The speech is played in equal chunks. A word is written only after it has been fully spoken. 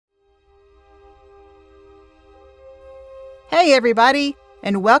Hey everybody,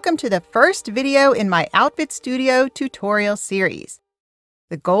 and welcome to the first video in my Outfit Studio tutorial series.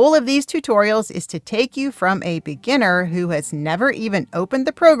 The goal of these tutorials is to take you from a beginner who has never even opened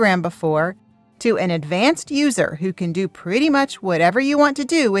the program before to an advanced user who can do pretty much whatever you want to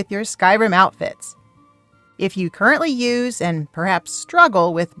do with your Skyrim outfits. If you currently use and perhaps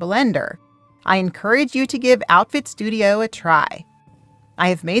struggle with Blender, I encourage you to give Outfit Studio a try. I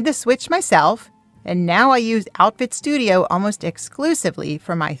have made the switch myself, and now I use Outfit Studio almost exclusively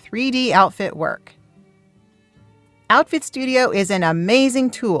for my 3D outfit work. Outfit Studio is an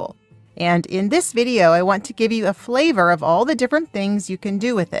amazing tool, and in this video I want to give you a flavor of all the different things you can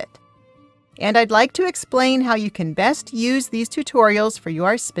do with it. And I'd like to explain how you can best use these tutorials for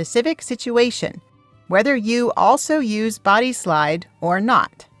your specific situation, whether you also use BodySlide or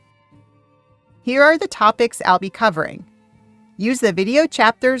not. Here are the topics I'll be covering. Use the video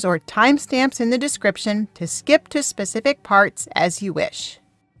chapters or timestamps in the description to skip to specific parts as you wish.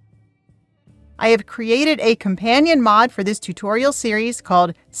 I have created a companion mod for this tutorial series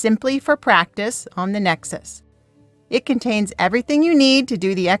called Simply for Practice on the Nexus. It contains everything you need to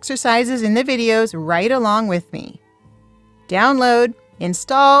do the exercises in the videos right along with me. Download,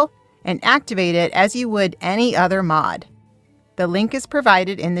 install, and activate it as you would any other mod. The link is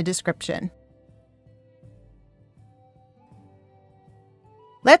provided in the description.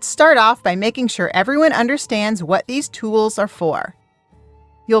 Let's start off by making sure everyone understands what these tools are for.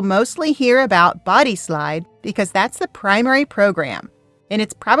 You'll mostly hear about BodySlide because that's the primary program, and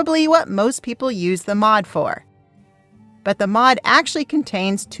it's probably what most people use the mod for. But the mod actually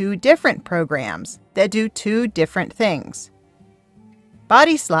contains two different programs that do two different things.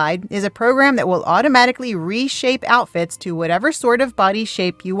 BodySlide is a program that will automatically reshape outfits to whatever sort of body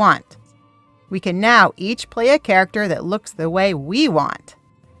shape you want. We can now each play a character that looks the way we want.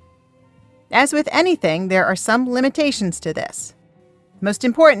 As with anything, there are some limitations to this. Most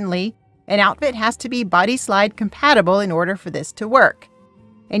importantly, an outfit has to be BodySlide compatible in order for this to work.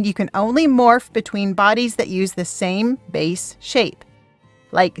 And you can only morph between bodies that use the same base shape,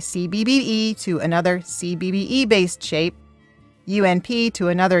 like CBBE to another CBBE-based shape, UNP to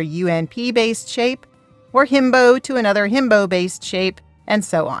another UNP-based shape, or HIMBO to another HIMBO-based shape, and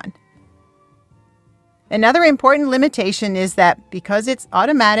so on. Another important limitation is that because it's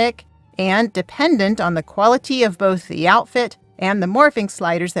automatic and dependent on the quality of both the outfit and the morphing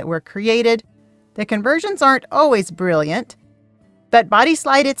sliders that were created, the conversions aren't always brilliant. But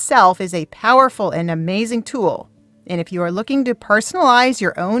BodySlide itself is a powerful and amazing tool, and if you are looking to personalize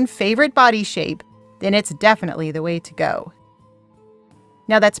your own favorite body shape, then it's definitely the way to go.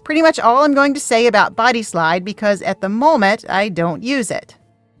 Now that's pretty much all I'm going to say about BodySlide because at the moment I don't use it.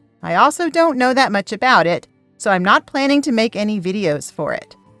 I also don't know that much about it, so I'm not planning to make any videos for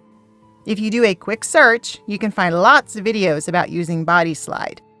it. If you do a quick search, you can find lots of videos about using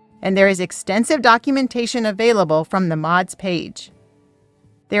BodySlide, and there is extensive documentation available from the mods page.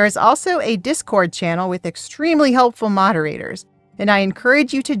 There is also a Discord channel with extremely helpful moderators, and I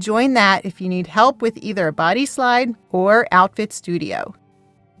encourage you to join that if you need help with either BodySlide or Outfit Studio.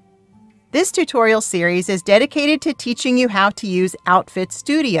 This tutorial series is dedicated to teaching you how to use Outfit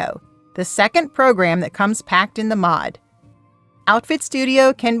Studio, the second program that comes packed in the mod. Outfit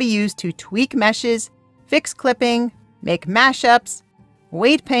Studio can be used to tweak meshes, fix clipping, make mashups,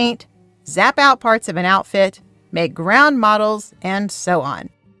 weight paint, zap out parts of an outfit, make ground models, and so on.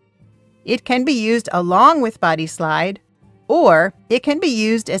 It can be used along with BodySlide, or it can be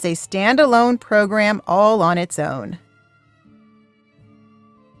used as a standalone program all on its own.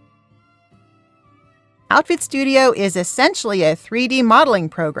 Outfit Studio is essentially a 3D modeling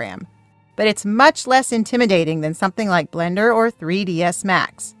program, but it's much less intimidating than something like Blender or 3ds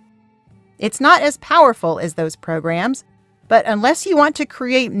Max. It's not as powerful as those programs, but unless you want to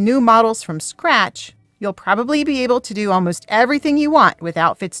create new models from scratch, you'll probably be able to do almost everything you want with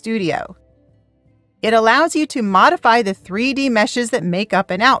Outfit Studio. It allows you to modify the 3D meshes that make up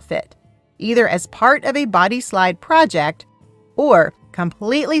an outfit, either as part of a BodySlide project or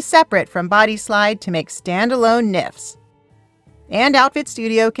completely separate from BodySlide to make standalone NIFs. And Outfit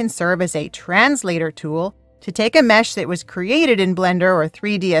Studio can serve as a translator tool to take a mesh that was created in Blender or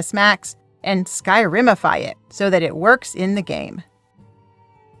 3ds Max and Skyrimify it so that it works in the game.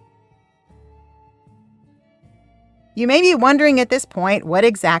 You may be wondering at this point what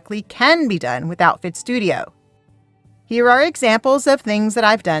exactly can be done with Outfit Studio. Here are examples of things that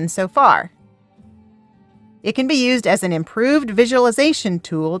I've done so far. It can be used as an improved visualization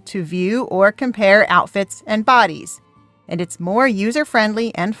tool to view or compare outfits and bodies, and it's more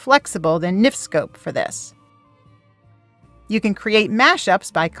user-friendly and flexible than NifScope for this. You can create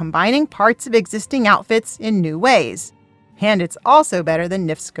mashups by combining parts of existing outfits in new ways. And it's also better than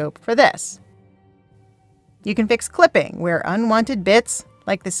Nifscope for this. You can fix clipping, where unwanted bits,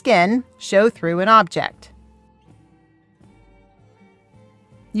 like the skin, show through an object.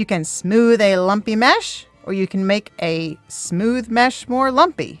 You can smooth a lumpy mesh, or you can make a smooth mesh more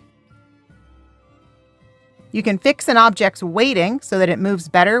lumpy. You can fix an object's weighting so that it moves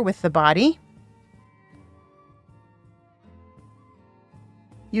better with the body.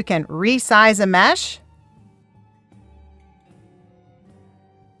 You can resize a mesh.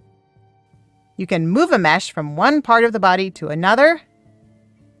 You can move a mesh from one part of the body to another.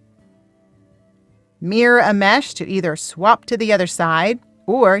 Mirror a mesh to either swap to the other side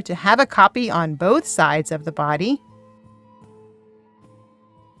or to have a copy on both sides of the body.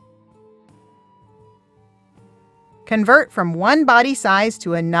 Convert from one body size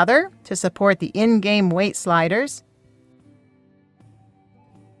to another to support the in-game weight sliders.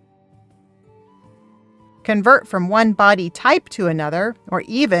 Convert from one body type to another, or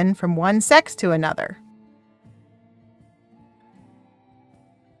even from one sex to another.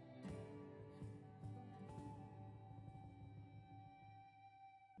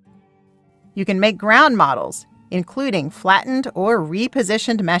 You can make ground models, including flattened or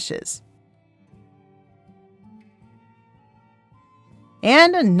repositioned meshes.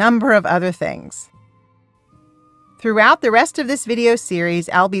 And a number of other things. Throughout the rest of this video series,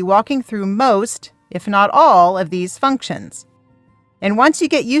 I'll be walking through most, if not all, of these functions. And once you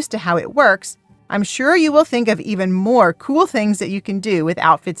get used to how it works, I'm sure you will think of even more cool things that you can do with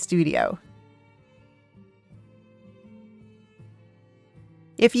Outfit Studio.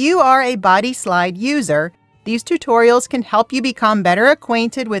 If you are a BodySlide user, these tutorials can help you become better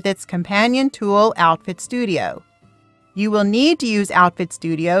acquainted with its companion tool, Outfit Studio. You will need to use Outfit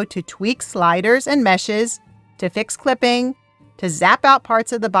Studio to tweak sliders and meshes, to fix clipping, to zap out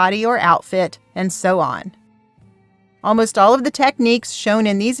parts of the body or outfit, and so on. Almost all of the techniques shown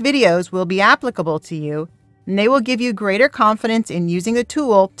in these videos will be applicable to you, and they will give you greater confidence in using the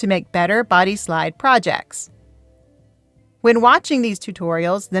tool to make better BodySlide projects. When watching these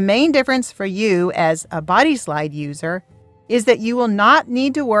tutorials, the main difference for you as a BodySlide user is that you will not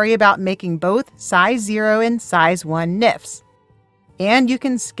need to worry about making both size 0 and size 1 NIFs. And you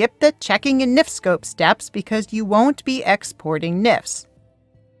can skip the checking and Nifscope steps because you won't be exporting NIFs.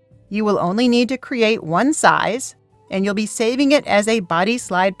 You will only need to create one size, and you'll be saving it as a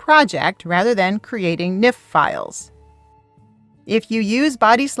BodySlide project rather than creating NIF files. If you use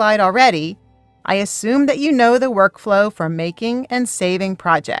BodySlide already, I assume that you know the workflow for making and saving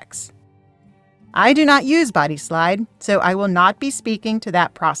projects. I do not use BodySlide, so I will not be speaking to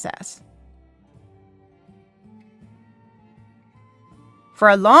that process. For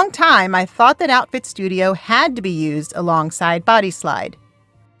a long time, I thought that Outfit Studio had to be used alongside BodySlide.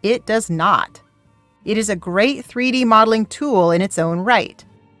 It does not. It is a great 3D modeling tool in its own right.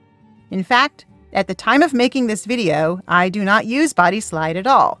 In fact, at the time of making this video, I do not use BodySlide at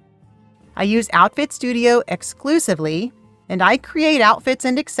all. I use Outfit Studio exclusively, and I create outfits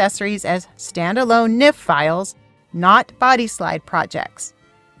and accessories as standalone NIF files, not BodySlide projects.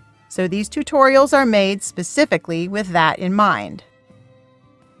 So these tutorials are made specifically with that in mind.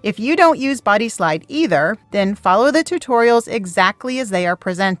 If you don't use BodySlide either, then follow the tutorials exactly as they are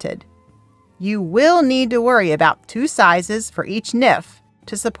presented. You will need to worry about 2 sizes for each NIF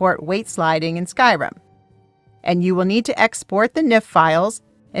to support weight sliding in Skyrim. And you will need to export the NIF files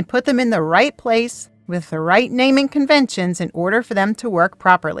and put them in the right place with the right naming conventions in order for them to work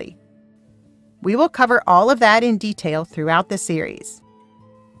properly. We will cover all of that in detail throughout the series.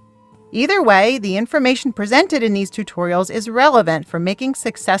 Either way, the information presented in these tutorials is relevant for making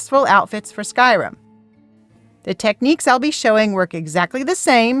successful outfits for Skyrim. The techniques I'll be showing work exactly the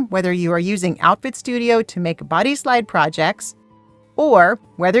same whether you are using Outfit Studio to make BodySlide projects, or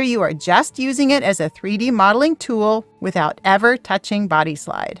whether you are just using it as a 3D modeling tool without ever touching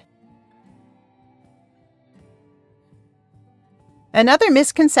BodySlide. Another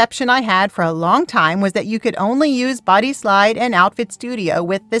misconception I had for a long time was that you could only use BodySlide and Outfit Studio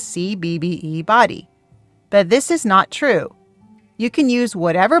with the CBBE body. But this is not true. You can use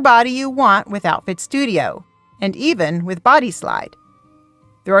whatever body you want with Outfit Studio, and even with BodySlide.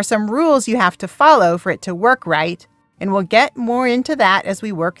 There are some rules you have to follow for it to work right, and we'll get more into that as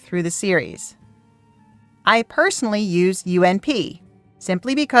we work through the series. I personally use UNP,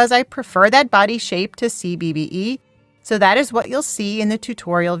 simply because I prefer that body shape to CBBE, so that is what you'll see in the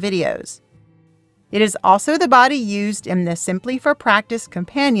tutorial videos. It is also the body used in the Simply for Practice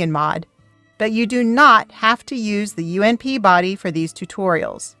companion mod, but you do not have to use the UNP body for these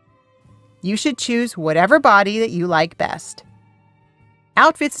tutorials. You should choose whatever body that you like best.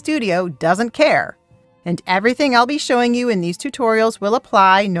 Outfit Studio doesn't care. and everything I'll be showing you in these tutorials will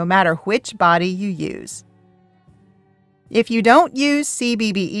apply no matter which body you use. If you don't use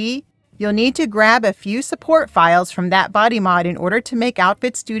CBBE, you'll need to grab a few support files from that body mod in order to make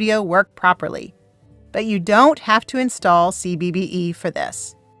Outfit Studio work properly. But you don't have to install CBBE for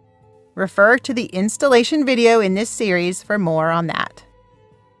this. Refer to the installation video in this series for more on that.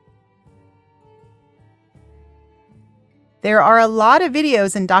 There are a lot of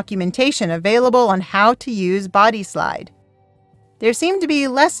videos and documentation available on how to use BodySlide. There seem to be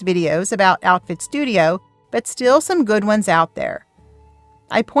less videos about Outfit Studio, but still some good ones out there.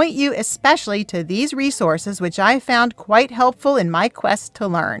 I point you especially to these resources, which I found quite helpful in my quest to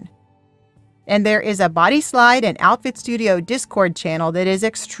learn. And there is a BodySlide and Outfit Studio Discord channel that is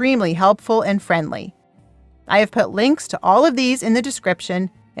extremely helpful and friendly. I have put links to all of these in the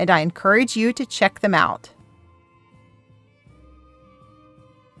description, and I encourage you to check them out.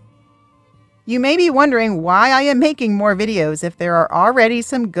 You may be wondering why I am making more videos if there are already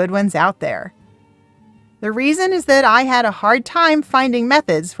some good ones out there. The reason is that I had a hard time finding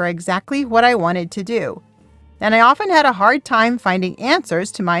methods for exactly what I wanted to do, and I often had a hard time finding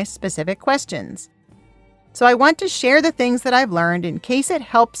answers to my specific questions. So I want to share the things that I've learned in case it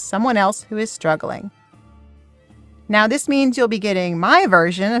helps someone else who is struggling. Now, this means you'll be getting my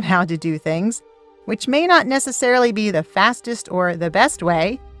version of how to do things, which may not necessarily be the fastest or the best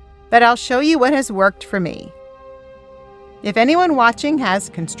way, but I'll show you what has worked for me. If anyone watching has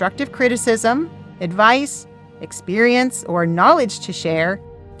constructive criticism, advice, experience, or knowledge to share,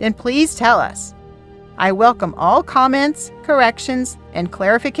 then please tell us. I welcome all comments, corrections, and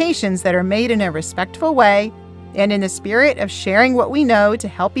clarifications that are made in a respectful way and in the spirit of sharing what we know to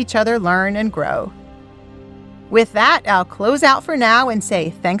help each other learn and grow. With that, I'll close out for now and say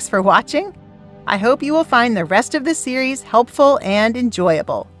thanks for watching. I hope you will find the rest of the series helpful and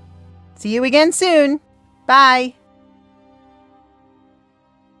enjoyable. See you again soon. Bye.